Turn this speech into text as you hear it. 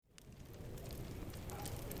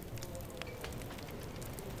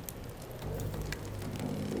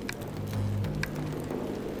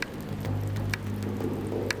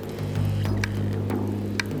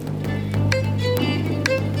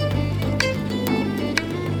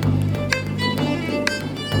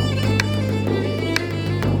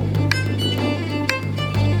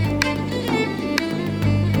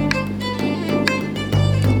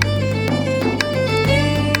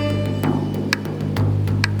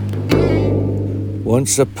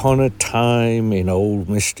Once upon a time in old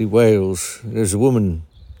misty Wales, there's a woman,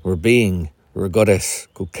 or a being, or a goddess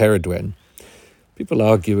called Ceridwen. People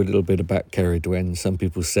argue a little bit about Ceridwen. Some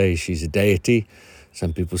people say she's a deity.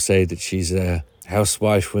 Some people say that she's a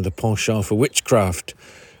housewife with a penchant for witchcraft.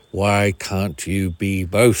 Why can't you be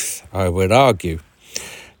both, I would argue.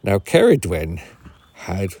 Now, Ceridwen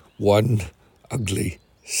had one ugly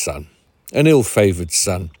son, an ill-favoured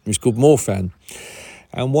son, who's called Morfan.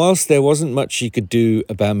 And whilst there wasn't much she could do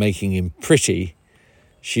about making him pretty,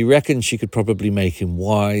 she reckoned she could probably make him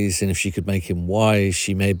wise, and if she could make him wise,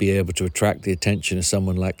 she may be able to attract the attention of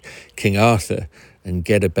someone like King Arthur and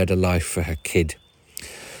get a better life for her kid.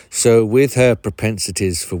 So with her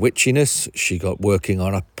propensities for witchiness, she got working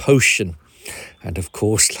on a potion. And of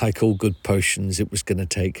course, like all good potions, it was going to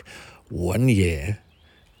take 1 year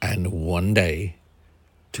and 1 day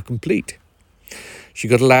to complete. She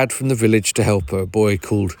got a lad from the village to help her, a boy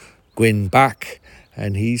called Gwyn-back,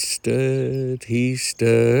 and he stirred,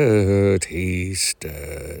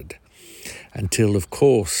 until, of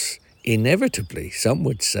course, inevitably, some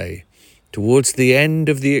would say, towards the end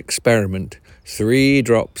of the experiment, 3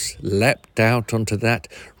 drops leapt out onto that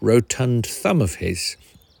rotund thumb of his,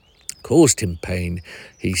 caused him pain.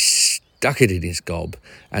 He stuck it in his gob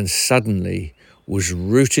and suddenly was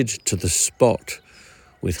rooted to the spot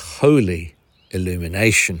with holy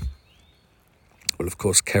illumination. Well, of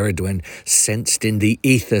course, Ceridwen sensed in the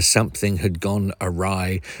ether something had gone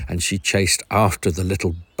awry, and she chased after the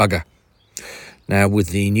little bugger. Now,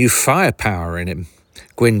 with the new firepower in him,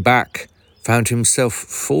 Gwyn-back found himself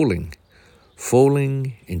falling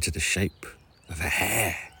into the shape of a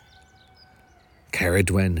hare.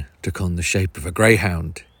 Ceridwen took on the shape of a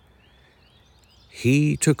greyhound.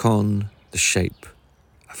 He took on the shape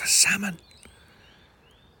of a salmon.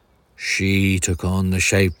 She took on the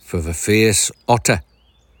shape of a fierce otter.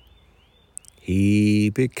 He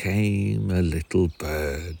became a little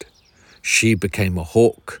bird. She became a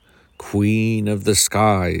hawk, queen of the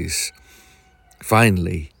skies.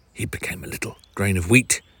 Finally, he became a little grain of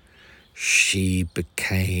wheat. She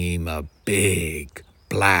became a big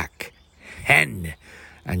black hen,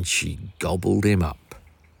 and she gobbled him up.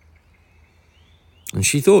 And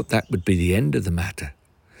she thought that would be the end of the matter.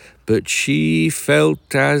 But she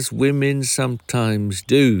felt, as women sometimes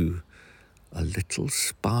do, a little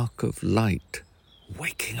spark of light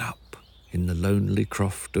waking up in the lonely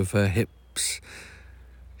croft of her hips.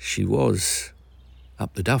 She was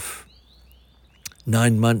up the duff.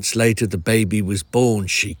 9 months later, the baby was born.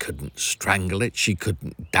 She couldn't strangle it. She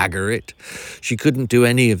couldn't dagger it. She couldn't do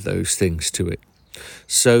any of those things to it.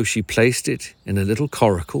 So she placed it in a little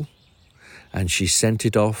coracle, and she sent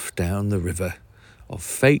it off down the river of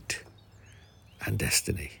fate and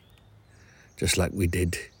destiny, just like we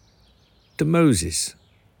did to Moses,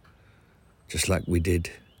 just like we did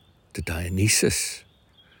to Dionysus,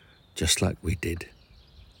 just like we did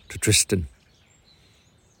to Tristan,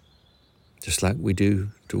 just like we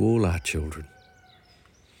do to all our children.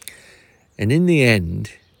 And in the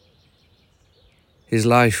end, his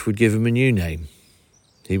life would give him a new name.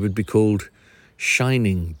 He would be called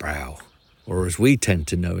Shining Brow, or as we tend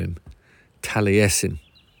to know him, Taliesin.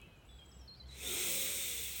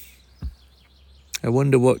 I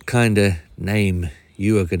wonder what kind of name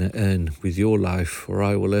you are going to earn with your life, or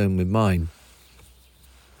I will earn with mine.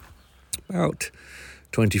 About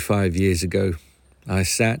 25 years ago, I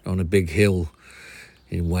sat on a big hill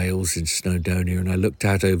in Wales, in Snowdonia, and I looked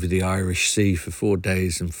out over the Irish Sea for 4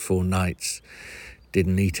 days and 4 nights.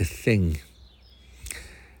 Didn't eat a thing.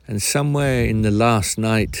 And somewhere in the last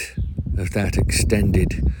night of that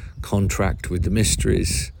extended contract with the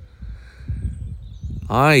mysteries,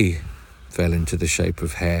 I fell into the shape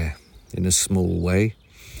of hare in a small way,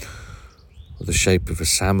 or the shape of a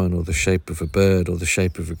salmon, or the shape of a bird, or the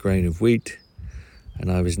shape of a grain of wheat,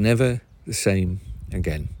 and I was never the same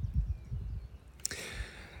again.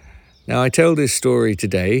 Now, I tell this story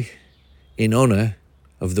today in honour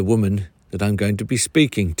of the woman that I'm going to be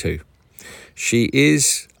speaking to. She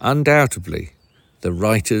is undoubtedly the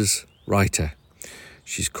writer's writer.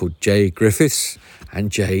 She's called Griffiths,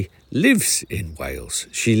 and Jay lives in Wales.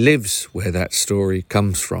 She lives where that story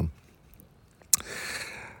comes from.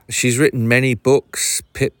 She's written many books: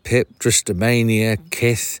 Pip Pip, Dristomania,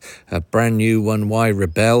 Kith, a brand new one, Why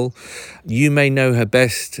Rebel. You may know her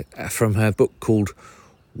best from her book called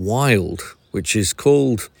Wild, which is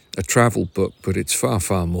called a travel book, but it's far,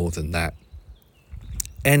 far more than that.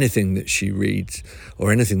 Anything that she reads,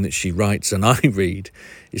 or anything that she writes and I read,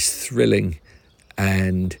 is thrilling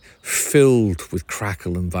and filled with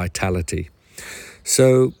crackle and vitality.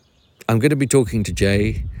 So I'm going to be talking to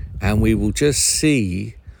Jay, and we will just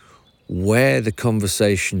see where the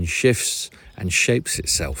conversation shifts and shapes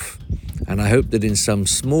itself. And I hope that in some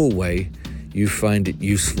small way you find it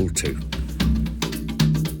useful too.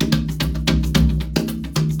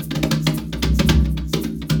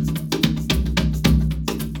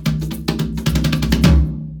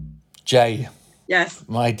 Jay. Yes.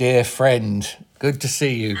 My dear friend, good to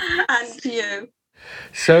see you. And you.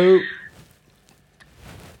 So,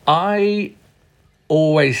 I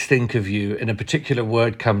always think of you, and a particular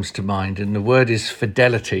word comes to mind, and the word is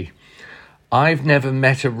fidelity. I've never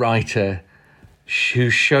met a writer who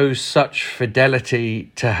shows such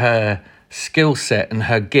fidelity to her skill set and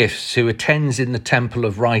her gifts, who attends in the temple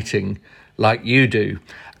of writing like you do,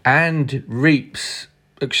 and reaps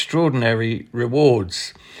extraordinary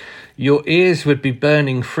rewards. Your ears would be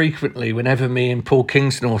burning frequently whenever me and Paul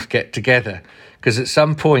Kingsnorth get together, because at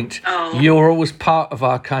some point you're always part of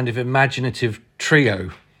our kind of imaginative trio.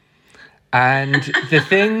 And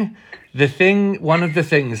one of the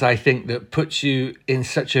things I think that puts you in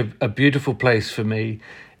such a beautiful place for me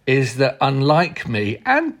is that, unlike me,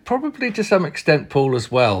 and probably to some extent Paul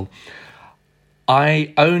as well,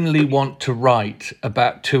 I only want to write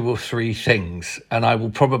about 2 or 3 things, and I will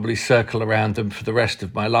probably circle around them for the rest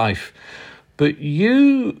of my life. But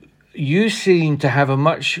you seem to have a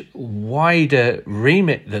much wider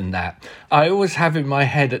remit than that. I always have in my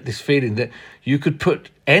head this feeling that you could put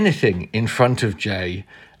anything in front of Jay,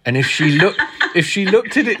 and if she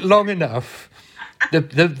looked at it long enough,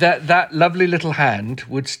 that lovely little hand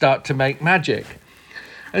would start to make magic.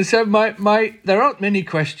 And so there aren't many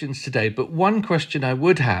questions today, but one question I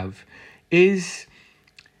would have is,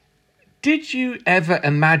 did you ever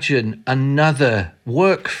imagine another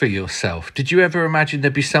work for yourself? Did you ever imagine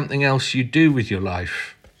there'd be something else you do with your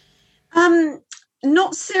life?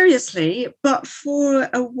 Not seriously, but for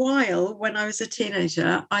a while when I was a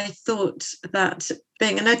teenager, I thought that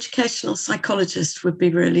being an educational psychologist would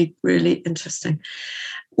be really, really interesting.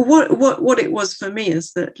 What it was for me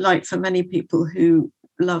is that, like for many people who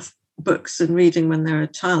love books and reading when they're a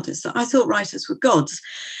child, is that I thought writers were gods.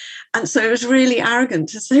 And so it was really arrogant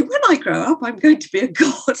to say, when I grow up, I'm going to be a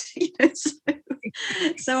god.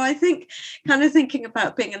 So I think kind of thinking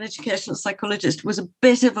about being an educational psychologist was a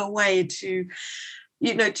bit of a way to,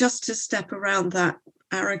 just to step around that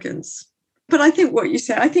arrogance. But I think what you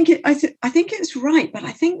say, I think it's right. But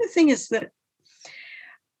I think the thing is that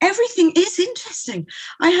everything is interesting.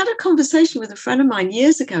 I had a conversation with a friend of mine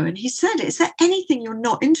years ago, and he said, is there anything you're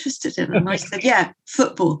not interested in? And I said, yeah,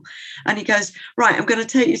 football. And he goes, right, I'm going to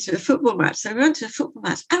take you to a football match. So we went to a football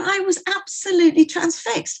match, and I was absolutely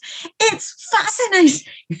transfixed. It's fascinating.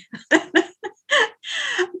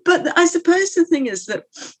 But I suppose the thing is that,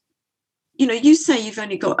 you say you've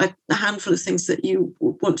only got a handful of things that you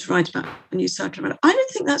want to write about and you circle around. I don't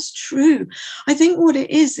think that's true. I think what it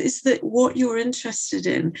is that what you're interested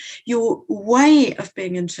in, your way of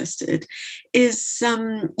being interested is,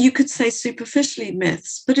 you could say superficially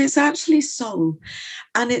myths, but it's actually soul.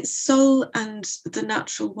 And it's soul and the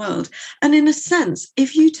natural world. And in a sense,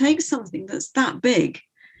 if you take something that's that big,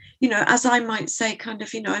 as I might say, kind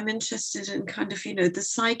of, I'm interested in kind of, the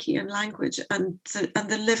psyche and language and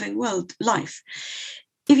the living world, life.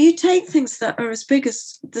 If you take things that are as big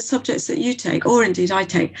as the subjects that you take, or indeed I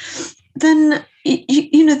take, then,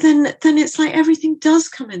 then it's like everything does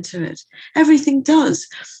come into it. Everything does.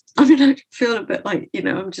 I mean, I feel a bit like,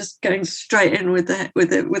 I'm just going straight in with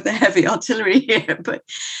the heavy artillery here, but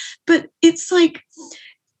it's like,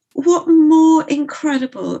 what more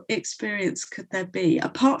incredible experience could there be,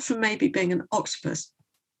 apart from maybe being an octopus?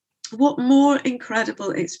 What more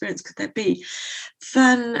incredible experience could there be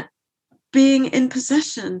than being in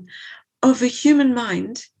possession of a human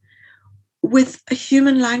mind with a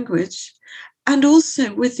human language, and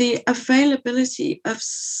also with the availability of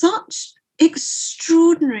such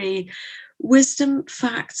extraordinary wisdom,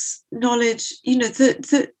 facts, knowledge,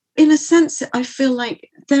 that in a sense, I feel like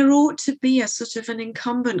there ought to be a sort of an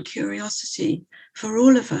incumbent curiosity for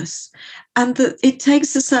all of us, and that it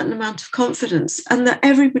takes a certain amount of confidence, and that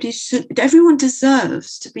everyone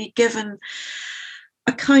deserves to be given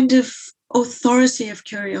a kind of authority of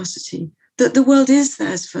curiosity, that the world is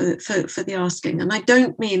theirs for the asking. And I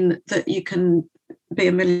don't mean that you can be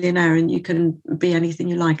a millionaire and you can be anything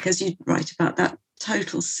you like, as you write about that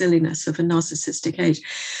total silliness of a narcissistic age,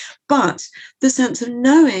 but the sense of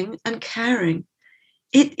knowing and caring,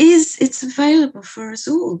 it's available for us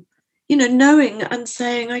all. Knowing and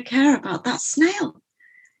saying, I care about that snail.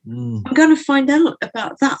 I'm going to find out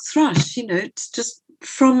about that thrush. It's just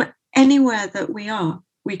from anywhere that we are,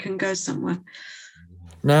 we can go somewhere.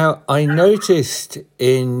 Now, I noticed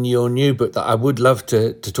in your new book that I would love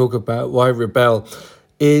to talk about, Why Rebel,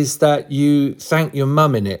 is that you thank your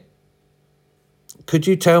mum in it. Could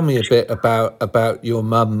you tell me a bit about your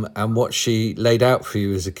mum and what she laid out for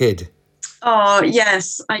you as a kid? Oh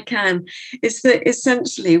yes, I can. It's that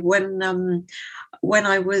essentially when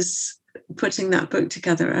I was putting that book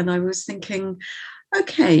together, and I was thinking,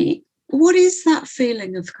 okay, what is that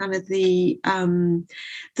feeling of kind of the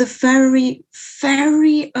very,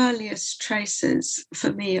 very earliest traces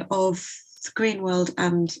for me of the green world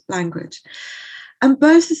and language? And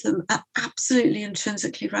both of them are absolutely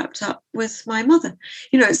intrinsically wrapped up with my mother.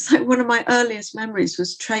 It's like one of my earliest memories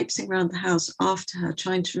was traipsing around the house after her,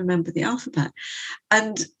 trying to remember the alphabet.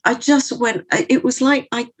 And I just went, it was like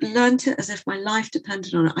I learned it as if my life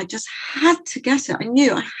depended on it. I just had to get it. I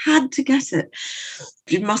knew I had to get it.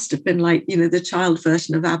 It must have been like, the child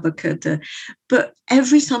version of Abacad. But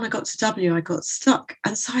every time I got to W, I got stuck.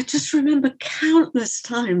 And so I just remember countless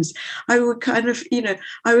times I would kind of,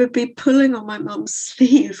 I would be pulling on my mum's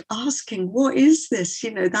sleeve, asking, what is this?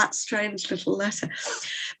 That strange little letter.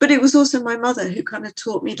 But it was also my mother who kind of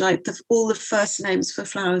taught me like all the first names for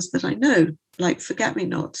flowers that I know, like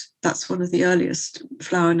forget-me-not. That's one of the earliest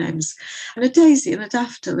flower names. And a daisy and a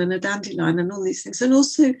daffodil and a dandelion and all these things. And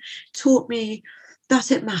also taught me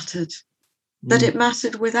that it mattered, that it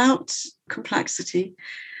mattered without complexity,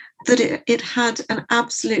 that it had an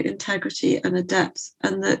absolute integrity and a depth,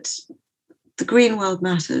 and that the green world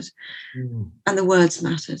mattered and the words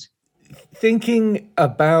mattered. Thinking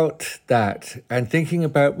about that and thinking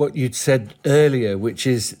about what you'd said earlier, which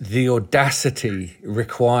is the audacity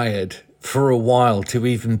required for a while to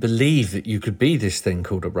even believe that you could be this thing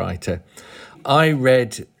called a writer. I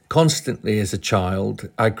read constantly as a child.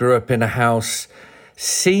 I grew up in a house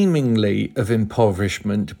seemingly of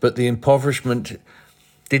impoverishment, but the impoverishment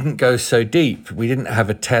didn't go so deep. We didn't have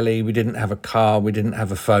a telly, we didn't have a car, we didn't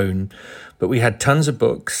have a phone, but we had tons of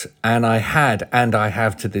books. And I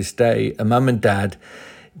have to this day, a mum and dad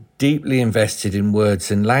deeply invested in words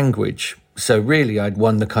and language. So really, I'd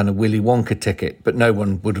won the kind of Willy Wonka ticket, but no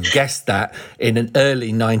one would have guessed that in an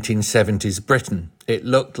early 1970s Britain. It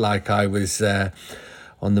looked like I was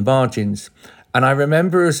on the margins. And I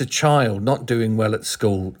remember as a child not doing well at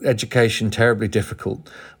school, education terribly difficult.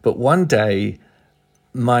 But one day,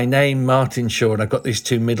 my name, Martin Shaw, and I've got these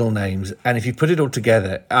two middle names. And if you put it all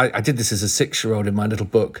together, I did this as a 6-year-old in my little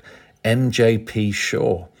book, MJP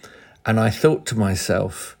Shaw. And I thought to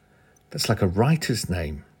myself, that's like a writer's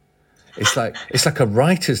name. It's like a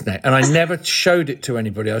writer's name. And I never showed it to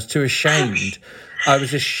anybody. I was too ashamed. I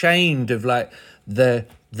was ashamed of like the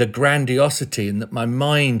grandiosity, and that my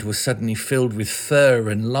mind was suddenly filled with fur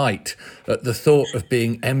and light at the thought of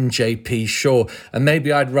being MJP Shaw. And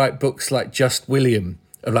maybe I'd write books like Just William,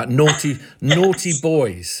 of like naughty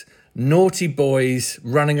boys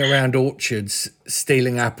running around orchards,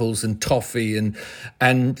 stealing apples and toffee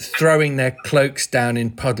and throwing their cloaks down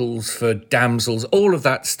in puddles for damsels. All of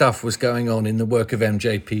that stuff was going on in the work of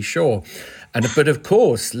MJP Shaw. But of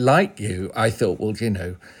course, like you, I thought, well,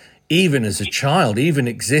 even as a child, even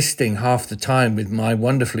existing half the time with my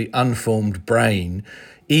wonderfully unformed brain,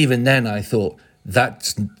 even then I thought,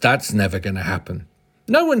 that's never going to happen.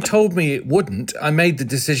 No one told me it wouldn't. I made the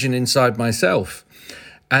decision inside myself.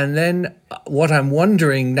 And then what I'm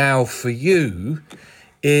wondering now for you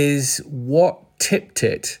is what tipped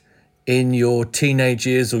it in your teenage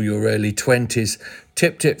years or your early 20s,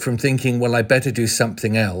 tipped it from thinking, well, I better do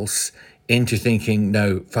something else, into thinking,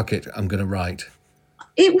 no, fuck it, I'm going to write.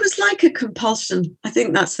 It was like a compulsion. I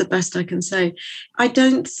think that's the best I can say. I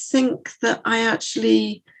don't think that I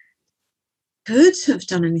actually could have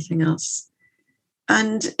done anything else.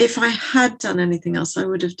 And if I had done anything else, I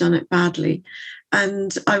would have done it badly.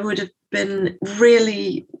 And I would have been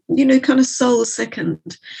really, kind of soul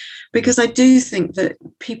sickened, because I do think that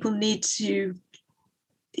people need to,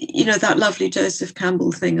 that lovely Joseph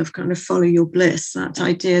Campbell thing of kind of follow your bliss, that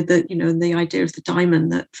idea that, and the idea of the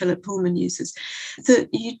diamond that Philip Pullman uses, that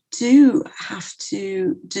you do have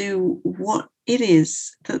to do what it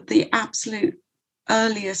is that the absolute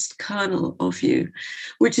earliest kernel of you,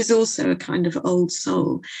 which is also a kind of old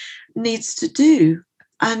soul, needs to do.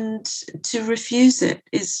 And to refuse it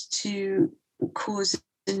is to cause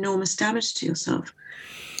enormous damage to yourself.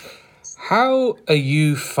 How are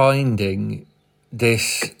you finding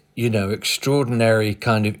this, extraordinary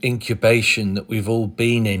kind of incubation that we've all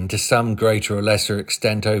been in to some greater or lesser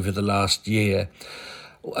extent over the last year?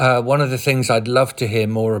 One of the things I'd love to hear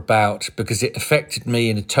more about, because it affected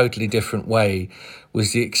me in a totally different way,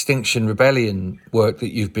 was the Extinction Rebellion work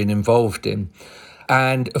that you've been involved in.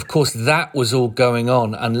 And of course, that was all going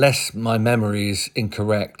on, unless my memory is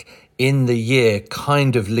incorrect, in the year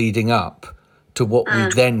kind of leading up to what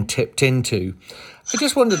we then tipped into. I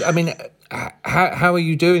just wondered, I mean, how are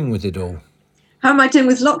you doing with it all? How am I doing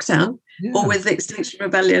with lockdown or with the Extinction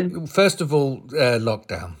Rebellion? First of all,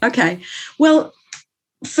 lockdown. Okay. Well,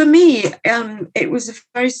 for me, it was a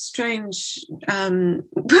very strange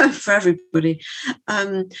for everybody.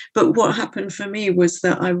 But what happened for me was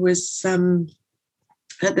that I was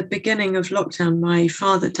at the beginning of lockdown, my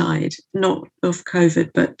father died, not of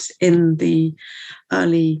COVID, but in the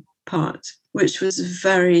early part, which was a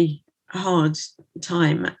very hard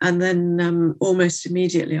time. And then almost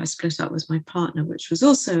immediately I split up with my partner, which was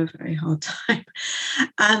also a very hard time.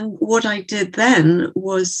 And what I did then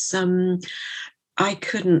was I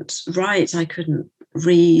couldn't write, I couldn't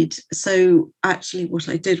read. So actually what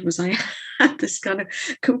I did was I had this kind of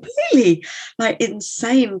completely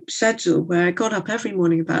insane schedule where I got up every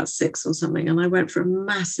morning about 6 or something and I went for a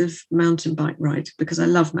massive mountain bike ride because I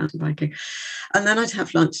love mountain biking. And then I'd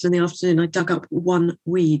have lunch, and in the afternoon I dug up one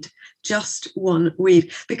weed, just one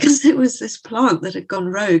weed, because it was this plant that had gone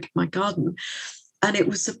rogue in my garden. And it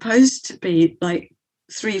was supposed to be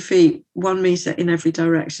 3 feet, 1 meter in every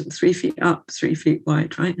direction, 3 feet up, 3 feet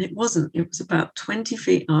wide, right? And it wasn't. It was about 20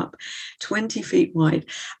 feet up, 20 feet wide.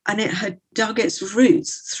 And it had dug its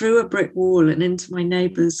roots through a brick wall and into my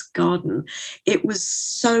neighbour's garden. It was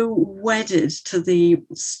so wedded to the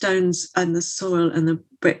stones and the soil and the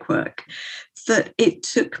brickwork that it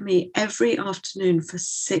took me every afternoon for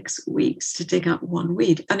 6 weeks to dig up one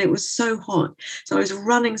weed. And it was so hot. So I was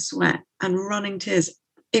running sweat and running tears.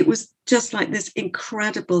 It was just like this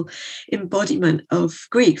incredible embodiment of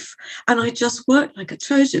grief. And I just worked like a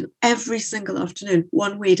Trojan every single afternoon,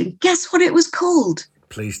 one weed. And guess what it was called?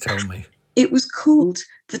 Please tell me. It was called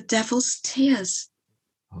The Devil's Tears.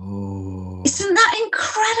 Oh. Isn't that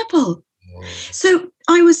incredible? Oh. So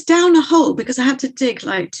I was down a hole because I had to dig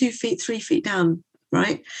 2 feet, 3 feet down,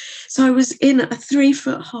 right? So I was in a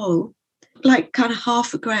 3-foot hole, kind of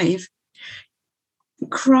half a grave,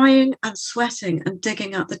 crying and sweating and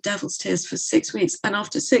digging up the devil's tears for 6 weeks. And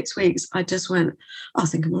after 6 weeks, I just went, I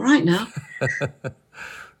think I'm all right now.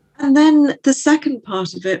 And then the second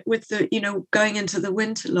part of it with the, going into the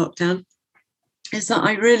winter lockdown is that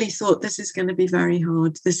I really thought this is going to be very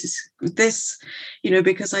hard. This,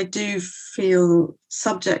 because I do feel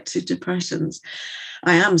subject to depressions.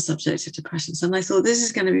 I am subject to depressions. And I thought this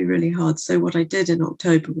is going to be really hard. So what I did in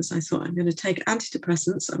October was I thought I'm going to take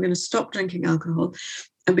antidepressants. I'm going to stop drinking alcohol.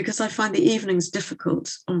 And because I find the evenings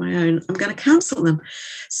difficult on my own, I'm going to cancel them.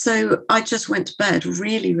 So I just went to bed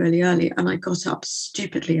really, really early and I got up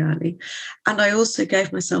stupidly early. And I also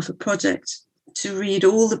gave myself a project to read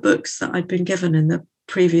all the books that I'd been given in the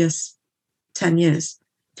previous 10 years,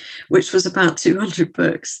 which was about 200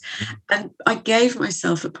 books. And I gave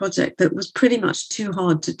myself a project that was pretty much too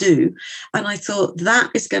hard to do. And I thought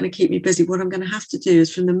that is going to keep me busy. What I'm going to have to do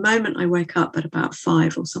is from the moment I wake up at about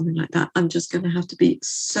 5 or something like that, I'm just going to have to be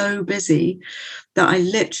so busy that I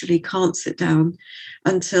literally can't sit down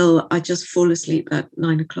until I just fall asleep at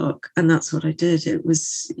 9 o'clock. And that's what I did.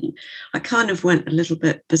 I kind of went a little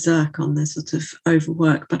bit berserk on this sort of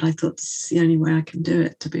overwork, but I thought this is the only way I can do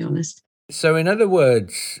it, to be honest. So in other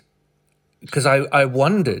words, because I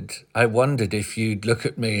wondered if you'd look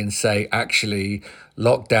at me and say, actually,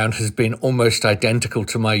 lockdown has been almost identical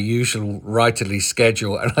to my usual writerly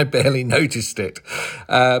schedule and I barely noticed it,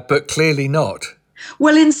 but clearly not.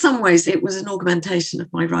 Well, in some ways, it was an augmentation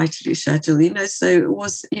of my writerly schedule, so it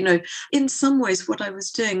was, in some ways what I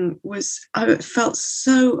was doing was I felt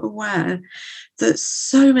so aware that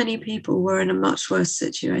so many people were in a much worse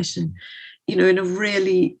situation. In a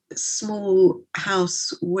really small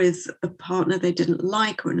house with a partner they didn't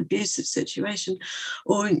like, or an abusive situation,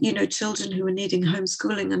 or, children who were needing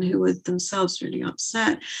homeschooling and who were themselves really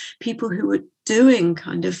upset, people who were doing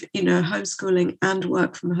kind of, homeschooling and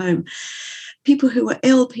work from home, people who were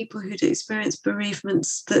ill, people who'd experienced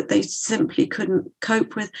bereavements that they simply couldn't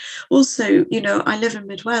cope with. Also, I live in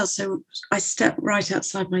Mid Wales, so I step right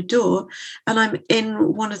outside my door and I'm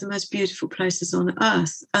in one of the most beautiful places on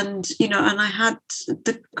earth. And, and I had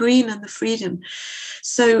the green and the freedom.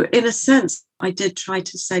 So in a sense, I did try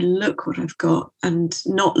to say, look what I've got, and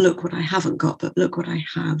not look what I haven't got, but look what I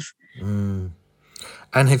have. Mm.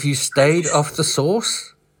 And have you stayed off the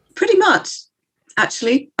sauce? Pretty much.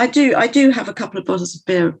 Actually, I do have a couple of bottles of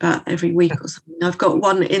beer about every week or something. I've got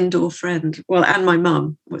one indoor friend, and my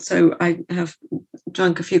mum. So I have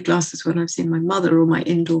drunk a few glasses when I've seen my mother or my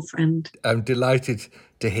indoor friend. I'm delighted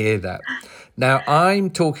to hear that. Now, I'm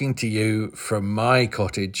talking to you from my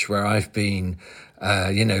cottage where I've been,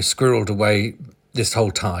 squirreled away this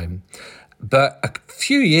whole time. But a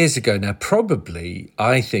few years ago now, probably,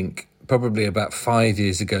 I think, probably about 5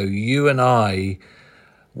 years ago, you and I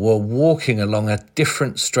were walking along a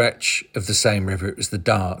different stretch of the same river. It was the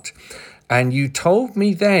Dart. And you told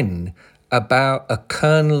me then about a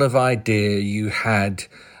kernel of idea you had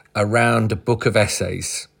around a book of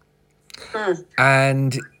essays.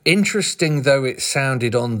 And interesting though it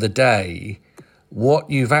sounded on the day, what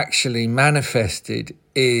you've actually manifested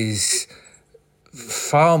is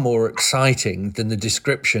far more exciting than the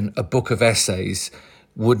description a book of essays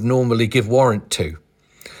would normally give warrant to.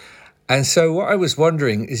 And so what I was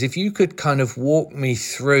wondering is if you could kind of walk me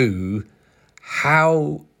through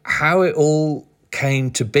how it all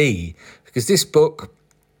came to be. Because this book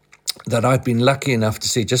that I've been lucky enough to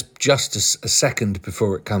see just a second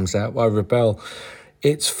before it comes out, Why Rebel,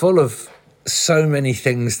 it's full of so many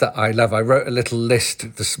things that I love. I wrote a little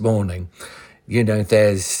list this morning. You know,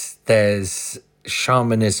 there's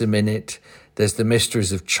shamanism in it. There's the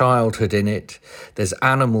mysteries of childhood in it. There's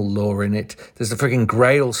animal lore in it. There's the frigging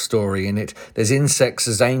Grail story in it. There's insects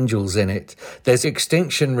as angels in it. There's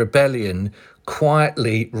Extinction Rebellion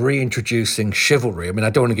quietly reintroducing chivalry. I mean, I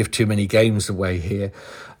don't want to give too many games away here.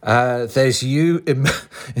 There's you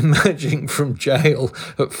emerging from jail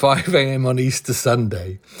at 5 a.m. on Easter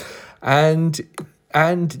Sunday. And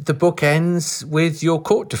the book ends with your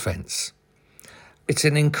court defense. It's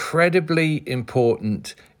an incredibly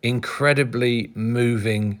important, incredibly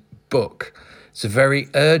moving book. It's a very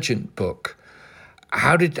urgent book.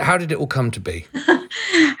 How did it all come to be?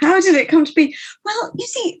 How did it come to be? Well, you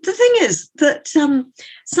see, the thing is that some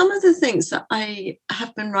of the things that I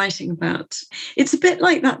have been writing about, it's a bit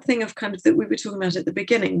like that thing of kind of that we were talking about at the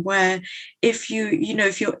beginning, where if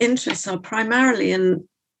if your interests are primarily in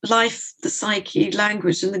life, the psyche,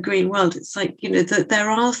 language, and the green world, it's like, that there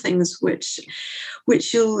are things which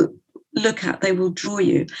you'll look at, they will draw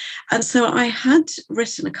you. And so I had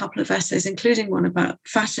written a couple of essays, including one about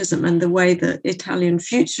fascism and the way that Italian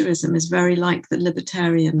futurism is very like the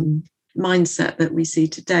libertarian mindset that we see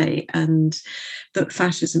today, and that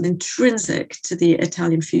fascism intrinsic to the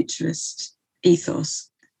Italian futurist ethos.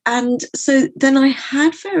 And so then I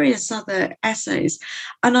had various other essays,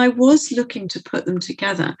 and I was looking to put them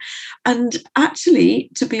together. And actually,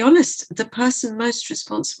 to be honest, the person most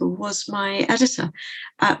responsible was my editor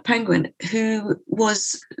at Penguin, who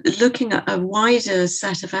was looking at a wider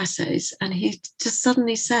set of essays. And he just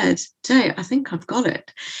suddenly said, Jay, I think I've got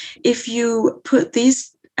it. If you put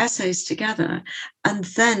these essays together, and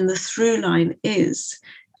then the through line is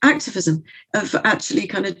activism, of actually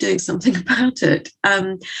kind of doing something about it.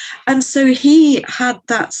 And so he had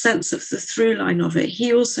that sense of the through line of it.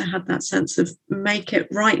 He also had that sense of make it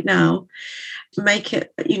right now, make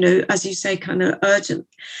it, as you say, kind of urgent.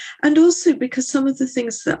 And also because some of the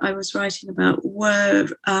things that I was writing about were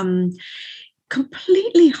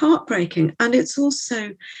completely heartbreaking. And it's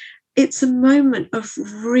a moment of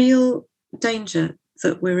real danger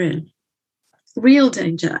that we're in. Real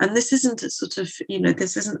danger. And this isn't a sort of,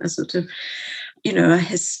 a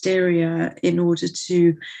hysteria in order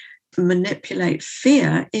to manipulate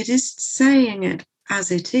fear. It is saying it as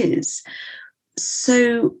it is.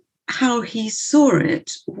 So how he saw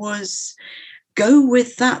it was go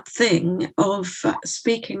with that thing of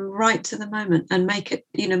speaking right to the moment and make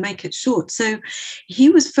it short. So he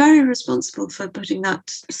was very responsible for putting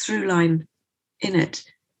that through line in it.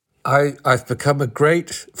 I've become a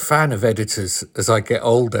great fan of editors as I get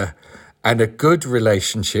older, and a good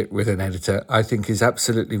relationship with an editor, I think, is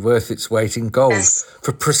absolutely worth its weight in gold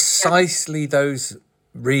for precisely those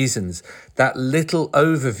reasons. That little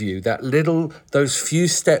overview, those few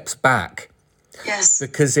steps back,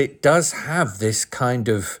 because it does have this kind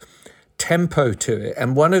of tempo to it.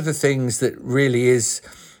 And one of the things that really is,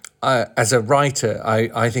 as a writer,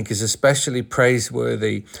 I think is especially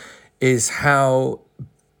praiseworthy, is how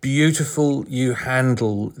beautiful you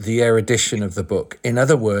handle the erudition of the book. In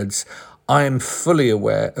other words, I am fully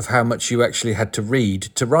aware of how much you actually had to read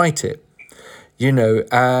to write it,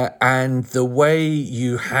 and the way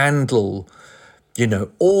you handle,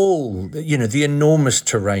 the enormous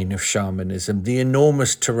terrain of shamanism, the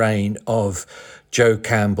enormous terrain of Joe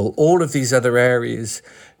Campbell, all of these other areas,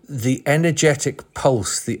 the energetic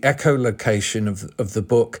pulse, the echolocation of the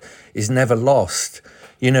book is never lost.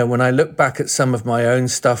 When I look back at some of my own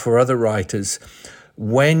stuff or other writers,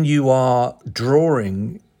 when you are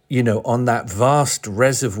drawing, on that vast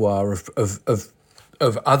reservoir of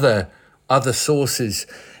other sources,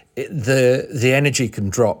 the energy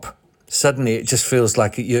can drop. Suddenly it just feels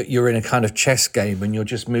like you're in a kind of chess game and you're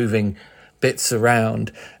just moving bits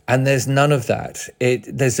around. And there's none of that.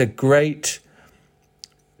 There's a great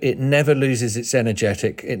It never loses its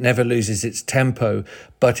energetic, it never loses its tempo,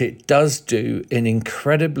 but it does do an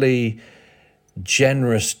incredibly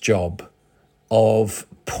generous job of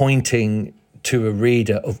pointing to a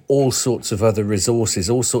reader of all sorts of other resources,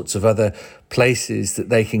 all sorts of other places that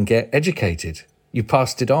they can get educated. You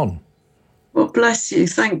passed it on. Well, bless you.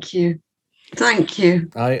 Thank you. Thank you.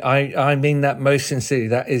 I mean that most sincerely.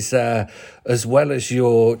 That is as well as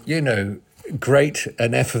your, great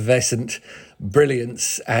and effervescent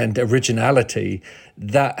brilliance and originality,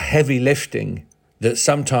 that heavy lifting that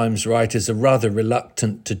sometimes writers are rather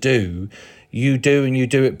reluctant to do, you do, and you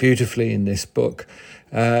do it beautifully in this book.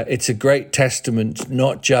 It's a great testament,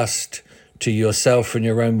 not just to yourself and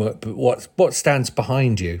your own work, but what stands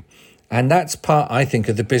behind you. And that's part, I think,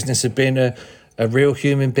 of the business of being a real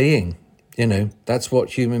human being. That's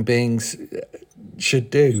what human beings should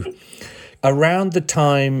do. Around the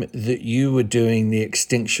time that you were doing the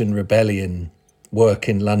Extinction Rebellion work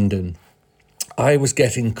in London, I was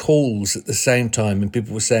getting calls at the same time, and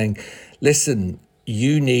people were saying, listen,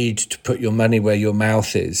 you need to put your money where your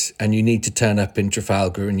mouth is, and you need to turn up in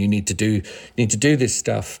Trafalgar, and you need to do this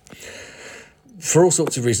stuff. For all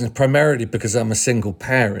sorts of reasons, primarily because I'm a single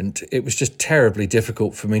parent, it was just terribly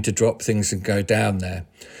difficult for me to drop things and go down there.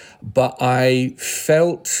 But I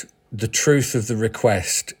felt the truth of the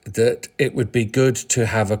request, that it would be good to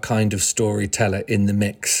have a kind of storyteller in the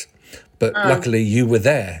mix. But luckily you were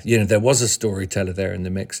there. There was a storyteller there in the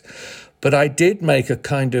mix. But I did make a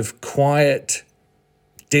kind of quiet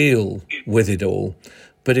deal with it all.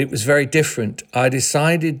 But it was very different. I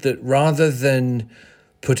decided that rather than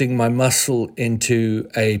putting my muscle into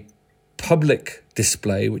a public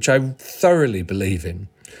display, which I thoroughly believe in,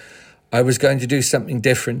 I was going to do something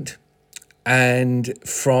different. And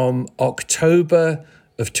from October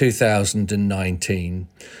of 2019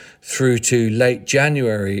 through to late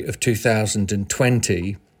January of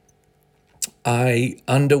 2020, I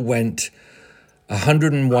underwent a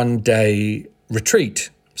 101-day retreat.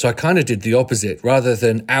 So I kind of did the opposite. Rather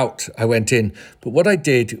than out, I went in. But what I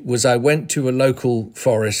did was I went to a local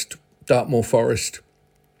forest, Dartmoor Forest,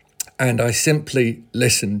 and I simply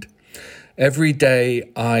listened. Every day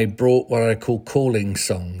I brought what I call calling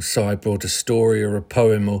songs. So I brought a story or a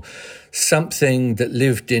poem or something that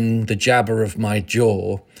lived in the jabber of my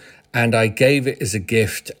jaw, and I gave it as a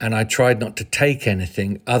gift, and I tried not to take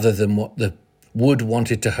anything other than what the wood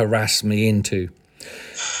wanted to harass me into.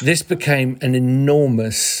 This became an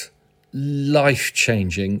enormous,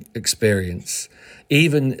 life-changing experience.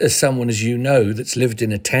 Even as someone, as you know, that's lived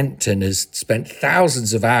in a tent and has spent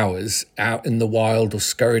thousands of hours out in the wild or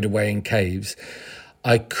scurried away in caves,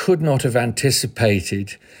 I could not have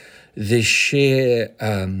anticipated the sheer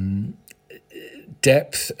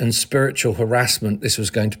depth and spiritual harassment this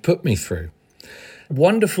was going to put me through.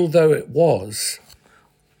 Wonderful though it was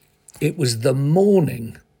the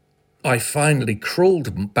morning I finally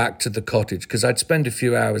crawled back to the cottage, because I'd spend a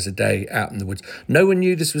few hours a day out in the woods. No one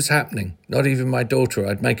knew this was happening, not even my daughter.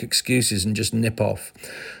 I'd make excuses and just nip off.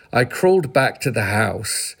 I crawled back to the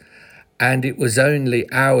house, and it was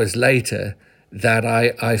only hours later that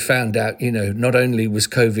I found out, not only was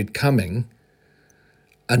COVID coming,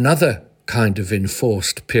 another kind of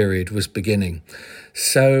enforced period was beginning.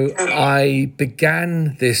 So I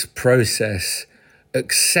began this process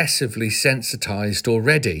excessively sensitized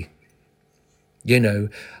already.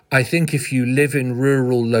 I think if you live in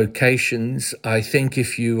rural locations, I think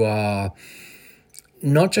if you are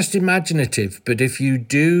not just imaginative, but if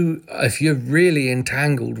you're really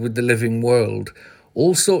entangled with the living world,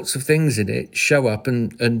 all sorts of things in it show up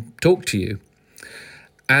and talk to you.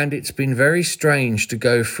 And it's been very strange to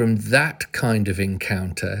go from that kind of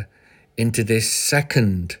encounter into this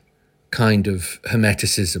second kind of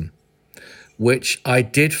hermeticism, which I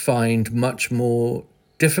did find much more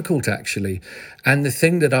difficult, actually. And the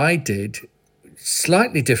thing that I did,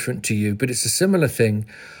 slightly different to you, but it's a similar thing,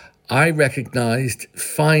 I recognized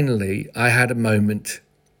finally I had a moment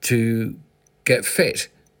to get fit,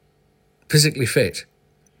 physically fit.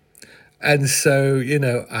 And so,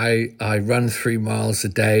 I run 3 miles a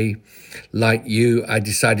day. Like you, I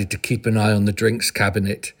decided to keep an eye on the drinks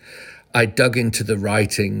cabinet. I dug into the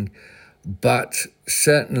writing, but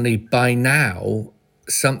certainly by now,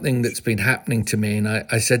 something that's been happening to me, and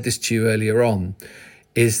I said this to you earlier on,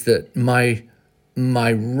 is that my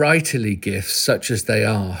writerly gifts, such as they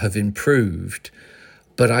are, have improved.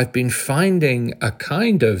 But I've been finding a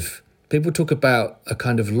kind of, people talk about a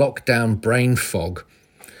kind of lockdown brain fog,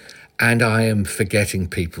 and I am forgetting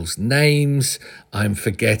people's names. I'm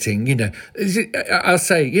forgetting, I'll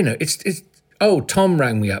say, it's Tom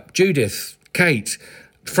rang me up, Judith, Kate,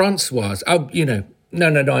 Francoise. No,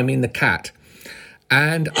 I mean the cat.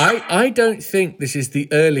 And I don't think this is the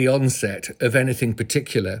early onset of anything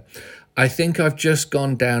particular. I think I've just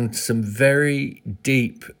gone down some very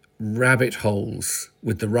deep rabbit holes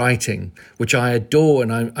with the writing, which I adore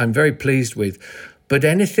and I'm very pleased with. But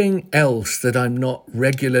anything else that I'm not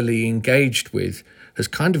regularly engaged with has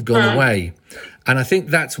kind of gone away. And I think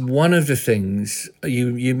that's one of the things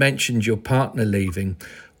you mentioned your partner leaving.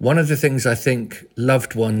 One of the things I think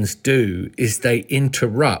loved ones do is they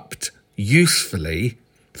interrupt usefully,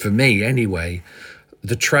 for me anyway,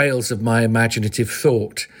 the trails of my imaginative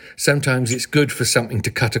thought. Sometimes it's good for something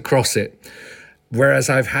to cut across it. Whereas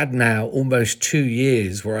I've had now almost 2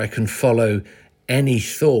 years where I can follow any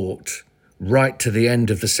thought right to the end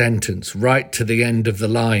of the sentence, right to the end of the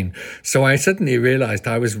line. So I suddenly realised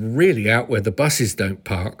I was really out where the buses don't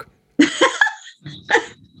park.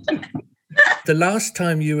 The last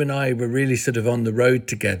time you and I were really sort of on the road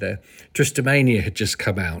together, Tristomania had just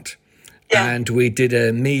come out. Yeah. And we did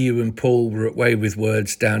me, you and Paul were at Way with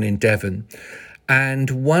Words down in Devon. And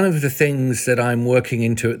one of the things that I'm working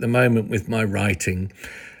into at the moment with my writing,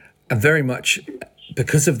 and very much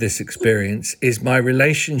because of this experience, is my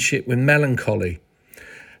relationship with melancholy.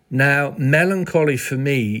 Now, melancholy for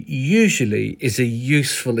me usually is a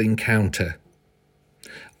useful encounter.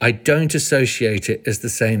 I don't associate it as the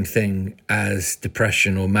same thing as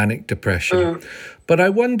depression or manic depression. But I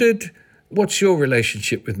wondered, what's your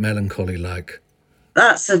relationship with melancholy like?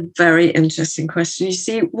 That's a very interesting question. You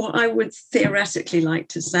see, what I would theoretically like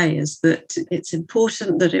to say is that it's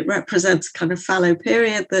important that it represents kind of fallow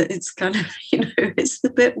period, that it's kind of, it's the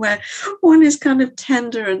bit where one is kind of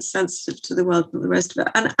tender and sensitive to the world and the rest of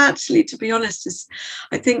it. And actually, to be honest,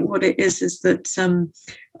 I think what it is that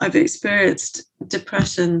I've experienced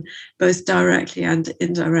depression both directly and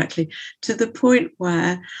indirectly to the point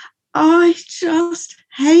where I just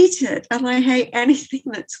hate it, and I hate anything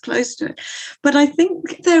that's close to it. But I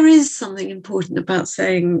think there is something important about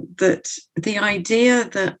saying that the idea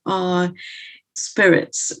that our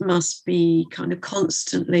spirits must be kind of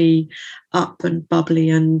constantly up and bubbly,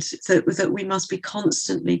 and that we must be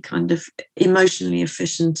constantly kind of emotionally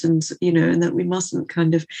efficient, and and that we mustn't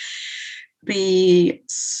kind of be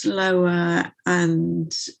slower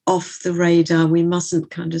and off the radar. We mustn't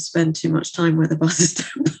kind of spend too much time where the buses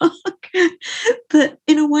don't park. But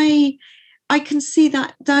in a way, I can see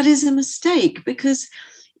that is a mistake, because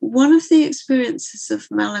one of the experiences of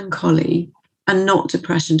melancholy and not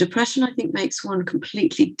depression, I think makes one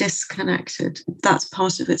completely disconnected. That's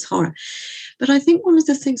part of its horror. But I think one of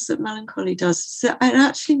the things that melancholy does is that it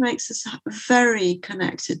actually makes us very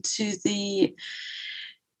connected to the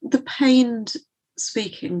pained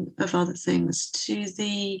speaking of other things,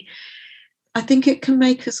 I think it can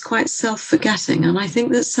make us quite self-forgetting. And I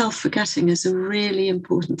think that self-forgetting is a really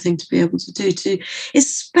important thing to be able to do,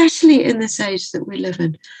 especially in this age that we live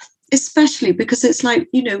in, especially because it's like,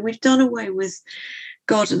 we've done away with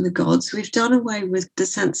God and the gods. We've done away with the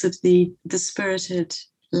sense of the spirited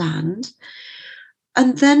land.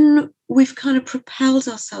 And then we've kind of propelled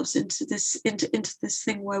ourselves into this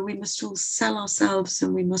thing where we must all sell ourselves,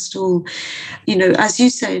 and we must all, as you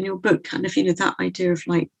say in your book, kind of, that idea of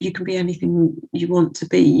like, you can be anything you want to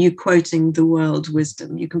be, you quoting the world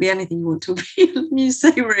wisdom, you can be anything you want to be, and you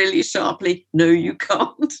say really sharply, no, you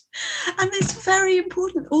can't. And it's very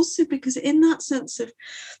important also because in that sense of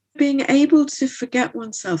being able to forget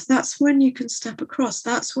oneself, that's when you can step across,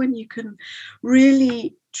 that's when you can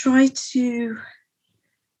really try to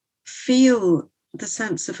feel the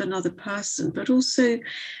sense of another person, but also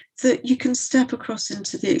that you can step across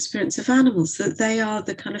into the experience of animals, that they are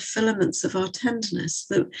the kind of filaments of our tenderness,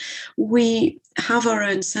 that we have our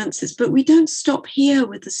own senses, but we don't stop here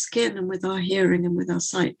with the skin and with our hearing and with our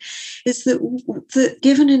sight. It's that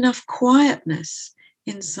given enough quietness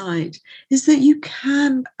inside, is that you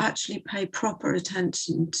can actually pay proper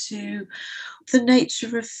attention to the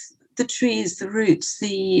nature of the trees, the roots,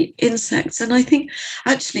 the insects. And I think,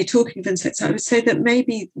 actually, talking of insects, I would say that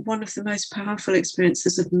maybe one of the most powerful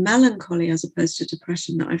experiences of melancholy as opposed to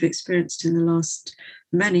depression that I've experienced in the last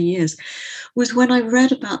many years was when I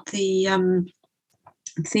read about the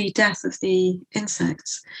death of the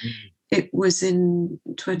insects. It was in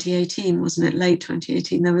 2018, wasn't it? Late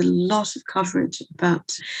 2018. There was a lot of coverage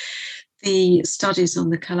about the studies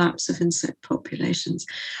on the collapse of insect populations.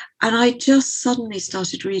 And I just suddenly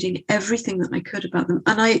started reading everything that I could about them.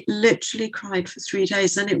 And I literally cried for 3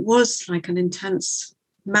 days. And it was like an intense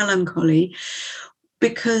melancholy,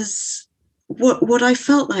 because what I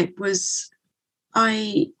felt like was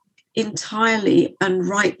I entirely and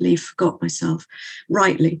rightly forgot myself,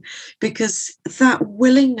 rightly, because that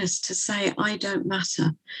willingness to say I don't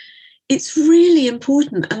matter it's really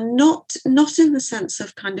important, and not in the sense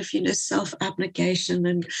of kind of, self-abnegation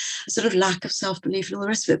and sort of lack of self-belief and all the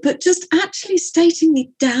rest of it, but just actually stating the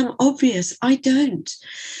damn obvious. I don't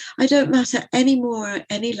matter any more or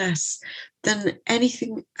any less than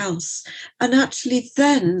anything else. And actually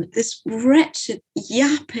then this wretched,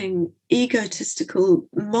 yapping, egotistical,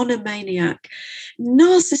 monomaniac,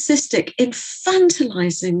 narcissistic,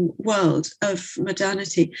 infantilizing world of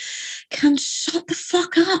modernity can shut the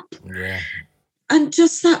fuck up. Yeah. And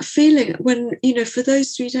just that feeling when, for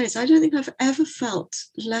those 3 days, I don't think I've ever felt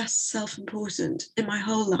less self-important in my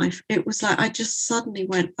whole life. It was like I just suddenly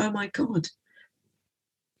went, oh my God,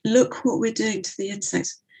 look what we're doing to the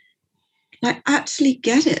insects. Like, actually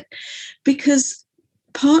get it. Because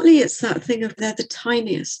partly it's that thing of they're the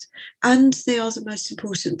tiniest and they are the most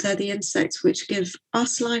important. They're the insects which give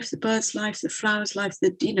us life, the birds life, the flowers life, they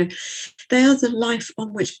are the life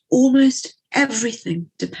on which almost everything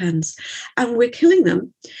depends. And we're killing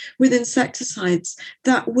them with insecticides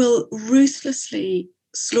that will ruthlessly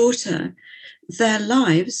slaughter their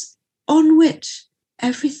lives on which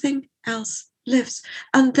everything else lives.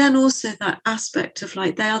 And then also that aspect of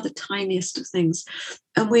like, they are the tiniest of things,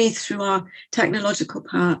 and we, through our technological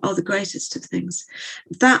power, are the greatest of things.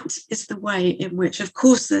 That is the way in which, of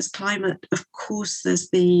course, there's climate, of course, there's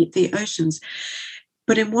the oceans.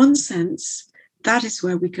 But in one sense, that is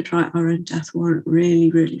where we could write our own death warrant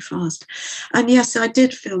really, really fast. And yes, I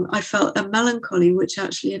felt a melancholy, which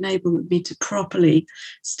actually enabled me to properly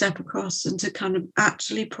step across and to kind of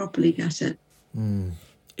actually properly get it.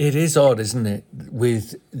 It is odd, isn't it?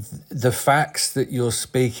 With the facts that you're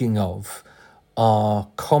speaking of are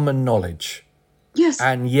common knowledge. Yes.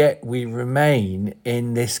 And yet we remain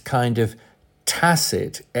in this kind of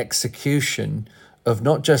tacit execution of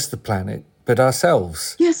not just the planet, but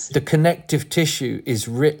ourselves. Yes. The connective tissue is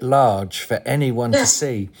writ large for anyone to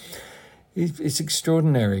see. It's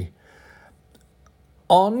extraordinary.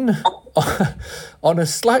 On a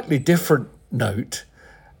slightly different note,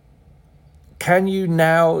 can you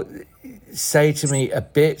now say to me a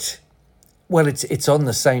bit, well, it's on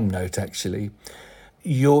the same note, actually.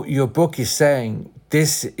 Your book is saying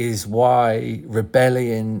this is why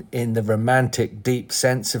rebellion in the romantic, deep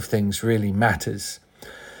sense of things really matters.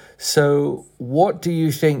 So what do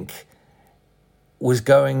you think was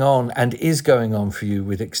going on and is going on for you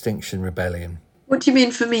with Extinction Rebellion? What do you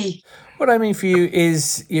mean for me? What I mean for you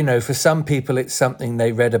is, for some people, it's something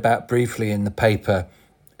they read about briefly in the paper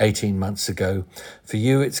 18 months ago. For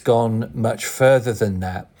you, it's gone much further than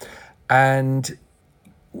that. And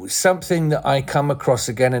something that I come across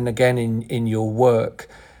again and again in your work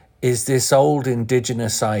is this old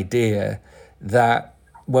indigenous idea that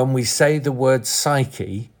when we say the word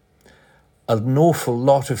psyche, an awful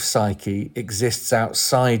lot of psyche exists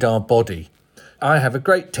outside our body. I have a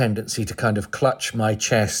great tendency to kind of clutch my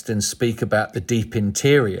chest and speak about the deep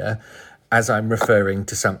interior as I'm referring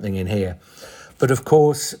to something in here. But of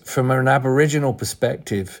course, from an Aboriginal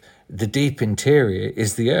perspective, the deep interior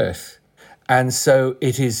is the earth. And so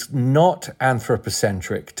it is not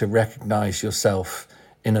anthropocentric to recognize yourself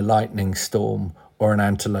in a lightning storm or an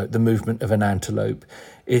antelope, the movement of an antelope.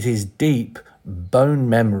 It is deep bone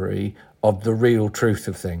memory of the real truth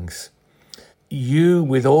of things. You,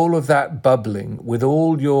 with all of that bubbling, with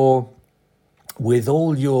all your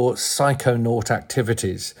psychonaut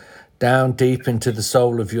activities down deep into the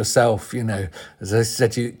soul of yourself, as I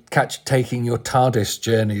said, you taking your TARDIS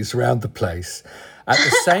journeys around the place.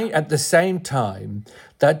 At the same time,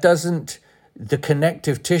 the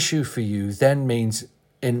connective tissue for you then means,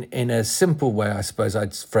 in a simple way, I suppose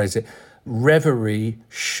I'd phrase it, reverie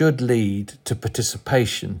should lead to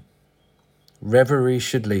participation. Reverie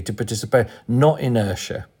should lead to participation, not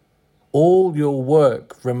inertia. All your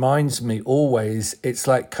work reminds me always, it's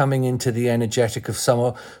like coming into the energetic of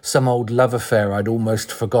some old love affair I'd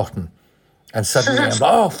almost forgotten. And suddenly I'm like,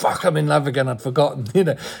 oh, fuck, I'm in love again, I'd forgotten.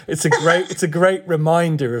 It's a great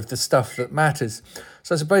reminder of the stuff that matters.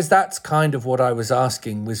 So I suppose that's kind of what I was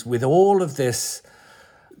asking, was with all of these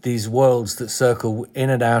worlds that circle in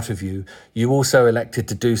and out of you, you also elected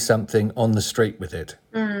to do something on the street with it.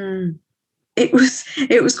 It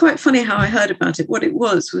was quite funny how I heard about it. What it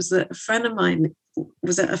was that a friend of mine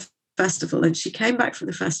was at a festival, and she came back from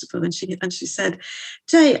the festival, and she said,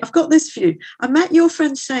 Jay, I've got this for you. I met your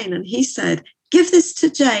friend Shane, and he said, give this to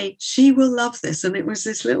Jay, she will love this. And it was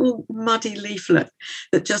this little muddy leaflet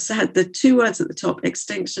that just had the 2 words at the top,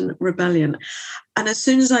 Extinction Rebellion. And as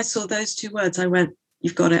soon as I saw those 2 words, I went,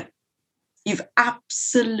 you've got it. You've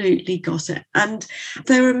absolutely got it. And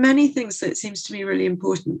there are many things that seems to me really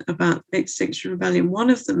important about Extinction Rebellion. One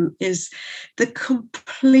of them is the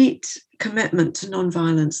complete commitment to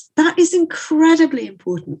non-violence. That is incredibly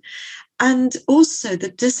important. And also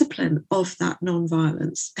the discipline of that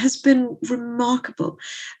non-violence has been remarkable.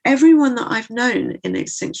 Everyone that I've known in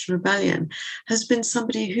Extinction Rebellion has been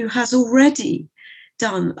somebody who has already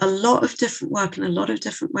done a lot of different work in a lot of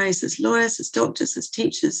different ways, as lawyers, as doctors, as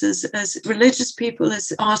teachers, as religious people,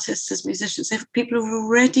 as artists, as musicians. People have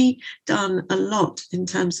already done a lot in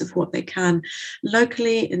terms of what they can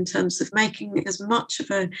locally, in terms of making as much of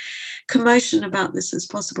a commotion about this as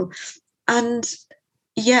possible. And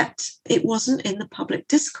yet it wasn't in the public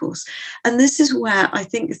discourse. And this is where I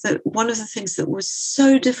think that one of the things that was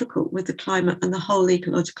so difficult with the climate and the whole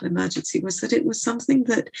ecological emergency was that it was something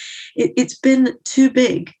that it's been too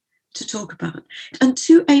big to talk about and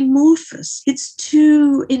too amorphous. It's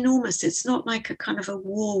too enormous. It's not like a kind of a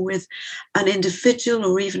war with an individual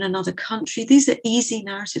or even another country. These are easy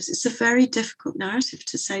narratives. It's a very difficult narrative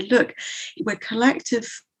to say, look, we're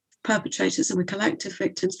collective perpetrators and we're collective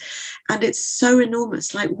victims, and it's so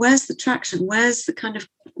enormous. Like, where's the traction? Where's the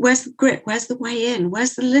grit? Where's the way in?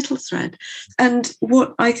 Where's the little thread? And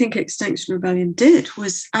what I think Extinction Rebellion did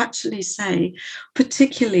was actually say,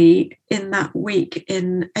 particularly in that week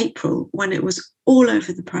in April when it was all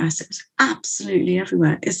over the press, it was absolutely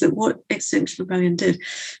everywhere, is that what Extinction Rebellion did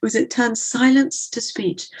was it turned silence to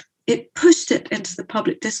speech. It pushed it into the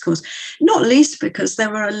public discourse, not least because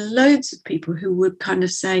there were loads of people who were kind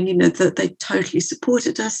of saying, that they totally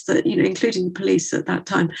supported us, that, including the police at that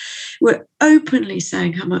time, were openly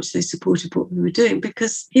saying how much they supported what we were doing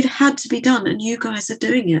because it had to be done and you guys are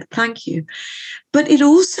doing it. Thank you. But it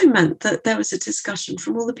also meant that there was a discussion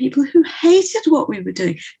from all the people who hated what we were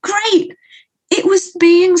doing. Great. It was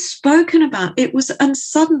being spoken about. And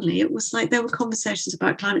suddenly it was like there were conversations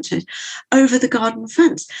about climate change over the garden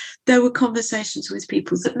fence. There were conversations with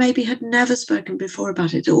people that maybe had never spoken before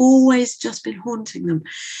about it, always just been haunting them.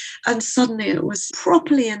 And suddenly it was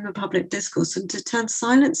properly in the public discourse, and to turn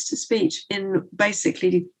silence to speech in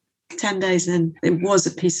basically 10 days in, it was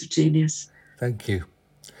a piece of genius. Thank you.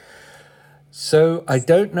 So I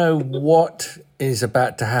don't know what is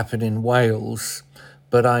about to happen in Wales,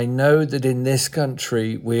 but I know that in this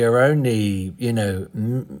country, we are only,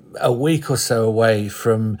 a week or so away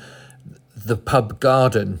from the pub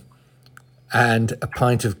garden and a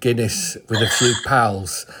pint of Guinness with a few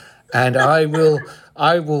pals. And I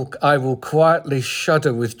will quietly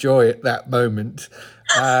shudder with joy at that moment.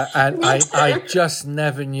 And I just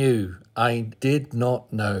never knew. I did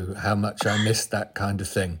not know how much I missed that kind of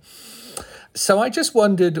thing. So I just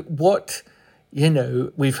wondered what...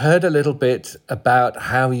 we've heard a little bit about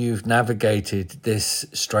how you've navigated this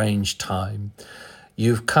strange time.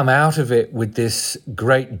 You've come out of it with this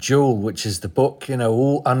great jewel, which is the book,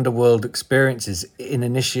 all underworld experiences in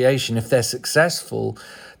initiation. If they're successful,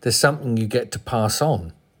 there's something you get to pass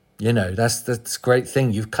on. That's a great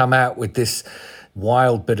thing. You've come out with this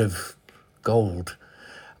wild bit of gold.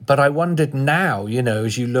 But I wondered now,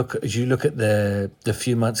 as you look at the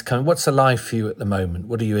few months coming, what's alive for you at the moment?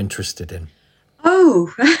 What are you interested in?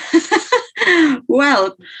 Oh,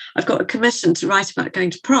 well, I've got a commission to write about going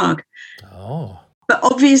to Prague. Oh. But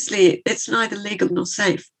obviously, it's neither legal nor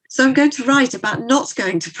safe. So I'm going to write about not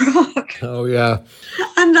going to Prague. Oh, yeah.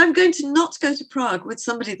 And I'm going to not go to Prague with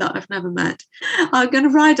somebody that I've never met. I'm going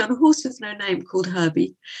to ride on a horse with no name called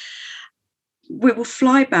Herbie. We will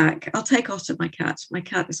fly back. I'll take Otter, my cat. My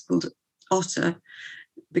cat is called Otter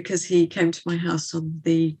because he came to my house on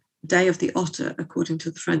the Day of the Otter, according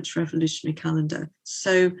to the French Revolutionary calendar.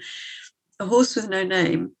 So a horse with no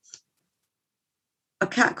name, a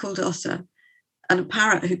cat called Otter, and a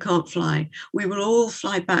parrot who can't fly. We will all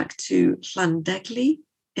fly back to Llandegli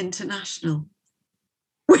International,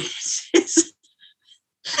 which is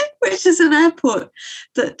an airport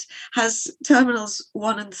that has terminals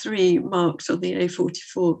 1 and 3 marked on the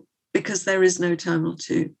A44 because there is no terminal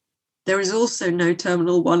 2. There is also no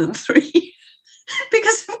terminal 1 and 3.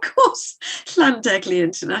 Because, of course, Llandegli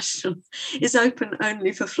International is open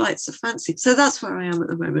only for flights of fancy. So that's where I am at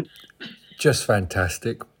the moment. Just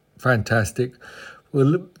fantastic. Fantastic.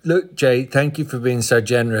 Well, look, Jay, thank you for being so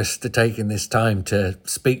generous to taking this time to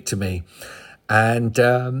speak to me. And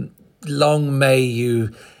long may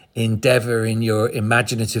you endeavour in your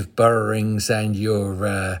imaginative burrowings and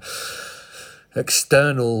your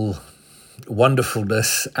external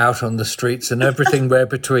wonderfulness out on the streets and everything where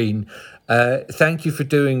between. Thank you for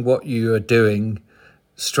doing what you are doing.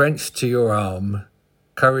 Strength to your arm,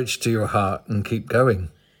 courage to your heart, and keep going.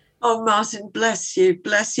 Oh, Martin, bless you.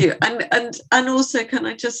 And also, can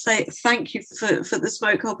I just say thank you for the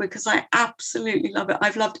smoke hole, because I absolutely love it.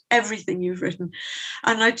 I've loved everything you've written.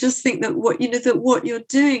 And I just think that what you're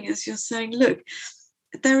doing is you're saying, look,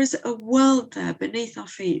 there is a world there beneath our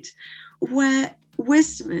feet where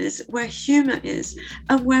wisdom is, where humour is,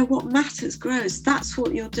 and where what matters grows. That's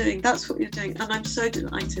what you're doing. That's what you're doing. And I'm so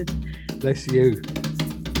delighted. Bless you.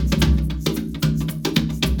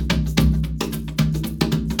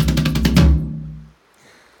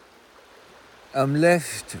 I'm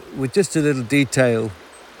left with just a little detail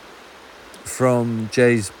from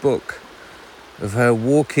Jay's book of her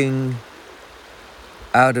walking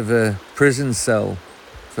out of a prison cell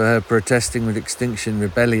for her protesting with Extinction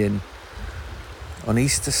Rebellion on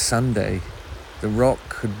Easter Sunday. The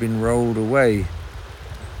rock had been rolled away.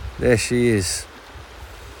 There she is.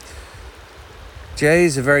 Jay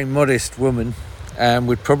is a very modest woman and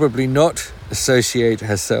would probably not associate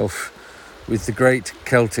herself with the great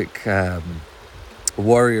Celtic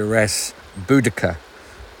warrioress Boudica,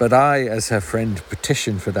 but I, as her friend,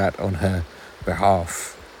 petition for that on her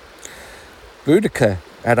behalf. Boudica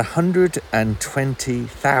had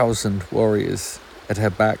 120,000 warriors at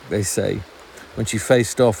her back, they say, when she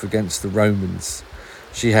faced off against the Romans.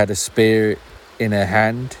 She had a spear in her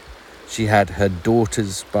hand, she had her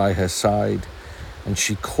daughters by her side, and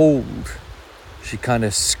she kind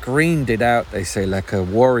of screamed it out, they say, like a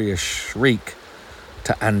warrior shriek,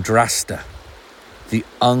 to Andrasta, the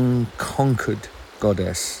unconquered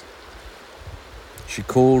goddess. She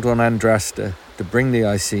called on Andrasta to bring the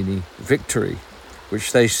Iceni victory,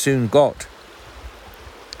 which they soon got.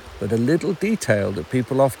 But a little detail that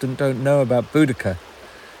people often don't know about Boudica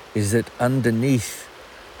is that underneath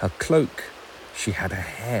her cloak she had a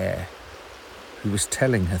hare who was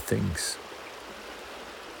telling her things.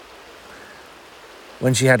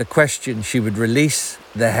 When she had a question, she would release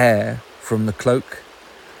the hare from the cloak,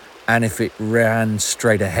 and if it ran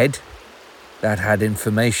straight ahead, that had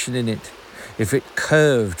information in it. If it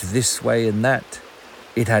curved this way and that,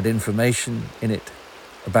 it had information in it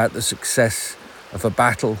about the success of a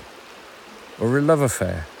battle or a love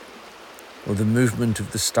affair or the movement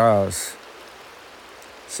of the stars.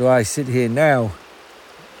 So I sit here now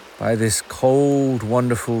by this cold,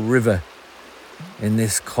 wonderful river in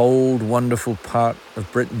this cold, wonderful part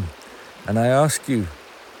of Britain, and I ask you,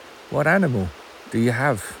 what animal do you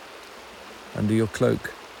have under your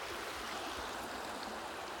cloak?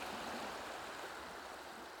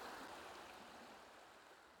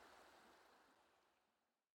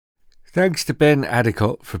 Thanks to Ben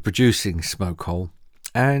Adicott for producing Smoke Hole.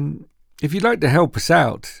 And if you'd like to help us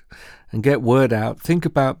out and get word out, think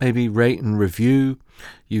about maybe rate and review.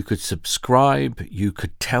 You could subscribe, you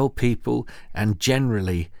could tell people, and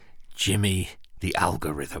generally, Jimmy the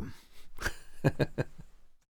algorithm.